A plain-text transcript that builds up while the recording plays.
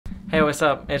Hey, what's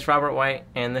up? It's Robert White,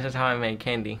 and this is how I made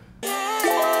candy.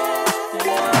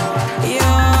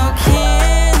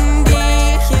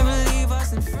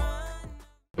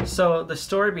 So the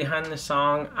story behind the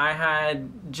song, I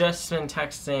had just been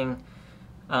texting,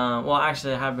 well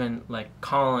actually I have been like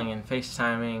calling and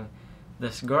FaceTiming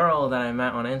this girl that I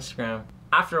met on Instagram.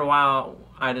 After a while,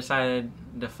 I decided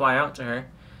to fly out to her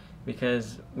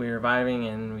because we were vibing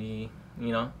and we,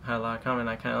 you know, had a lot of common.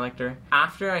 I kind of liked her.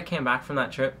 After I came back from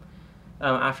that trip,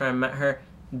 after I met her,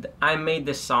 I made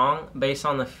this song based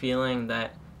on the feeling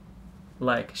that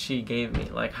like she gave me,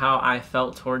 like how I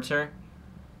felt towards her,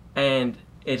 and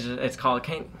it's called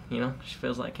Candy. You know, she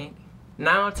feels like candy.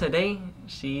 Now today,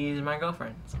 she's my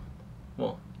girlfriend. So,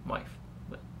 well, wife.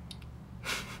 But.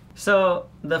 So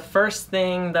the first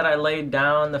thing that I laid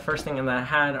down, the first thing that I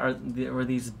had were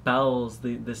these bells,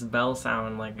 this bell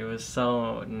sound. Like it was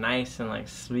so nice and like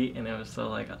sweet, and it was so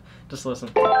like, just listen.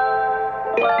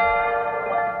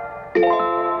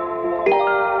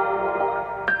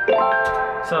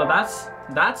 So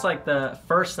that's like the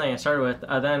first thing I started with.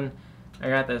 Then I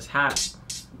got this hat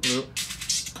loop,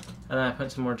 and then I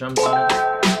put some more drums on it,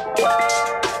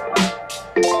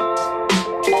 and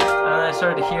then I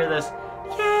started to hear this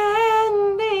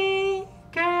candy,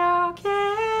 girl,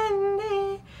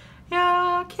 candy,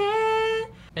 your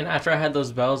candy. And after I had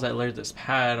those bells, I layered this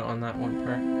pad on that one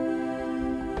part.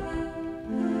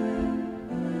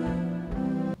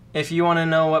 If you want to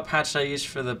know what patch I used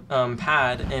for the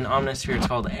pad in Omnisphere, it's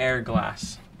called Air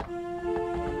Glass.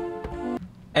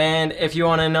 And if you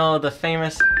want to know the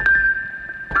famous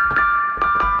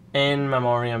In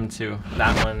Memoriam 2,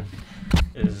 that one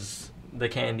is the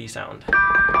candy sound.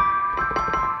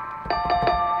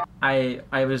 I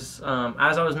was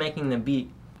as I was making the beat,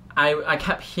 I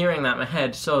kept hearing that in my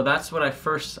head. So that's what I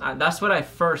first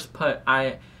put.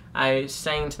 I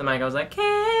sang to the mic. I was like,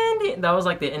 candy. That was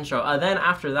like the intro. Then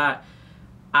after that,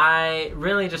 I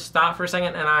really just stopped for a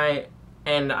second, and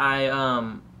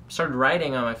I started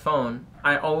writing on my phone.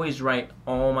 I always write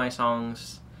all my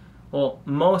songs. Well,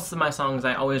 most of my songs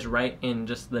I always write in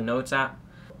just the Notes app.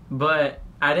 But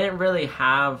I didn't really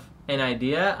have an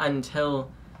idea until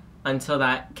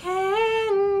that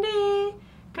candy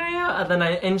girl. Then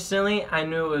I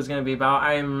knew it was gonna be about.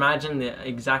 I imagined the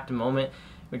exact moment.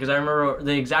 Because I remember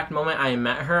the exact moment I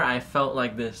met her, I felt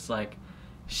like this, like,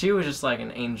 she was just like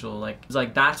an angel. Like, it's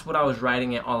like that's what I was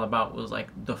writing it all about, was like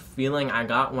the feeling I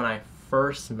got when I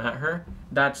first met her.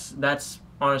 That's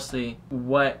honestly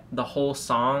what the whole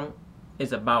song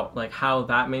is about, like how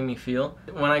that made me feel.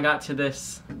 When I got to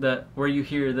this, where you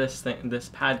hear this thing, this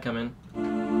pad come in.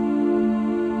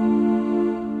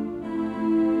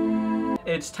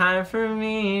 It's time for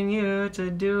me and you to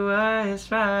do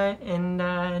what's right, and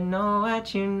I know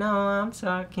what you know I'm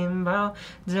talking about.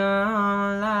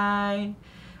 Don't lie.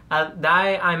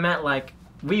 I meant like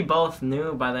we both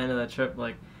knew by the end of the trip,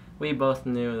 like we both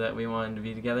knew that we wanted to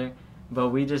be together, but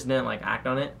we just didn't like act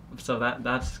on it. So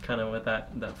that's kind of what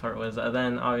that part was.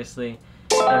 Then obviously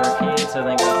it repeated, so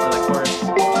then goes to the chorus.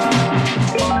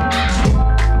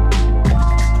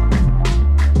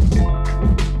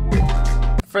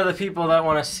 For the people that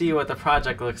want to see what the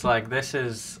project looks like, this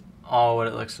is all what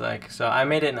it looks like. So I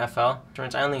made it in FL.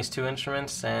 I only used 2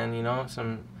 instruments and, you know,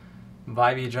 some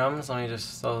vibey drums. Let me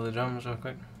just solo the drums real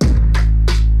quick.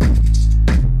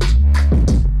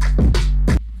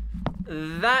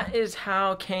 That is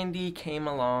how Candy came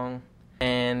along,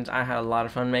 and I had a lot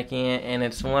of fun making it, and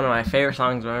it's one of my favorite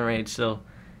songs I've ever made. So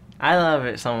I love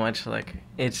it so much. Like,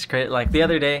 it's great. Like the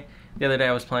other day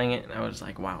I was playing it and I was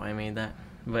like, wow, I made that.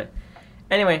 But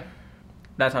anyway,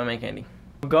 that's how I make Candy.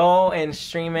 Go and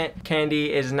stream it.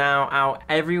 Candy is now out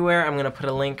everywhere. I'm gonna put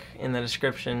a link in the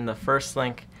description, the first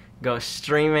link. Go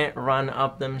stream it, run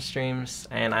up them streams,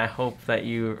 and I hope that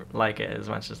you like it as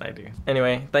much as I do.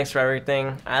 Anyway, thanks for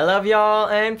everything. I love y'all,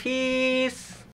 and peace!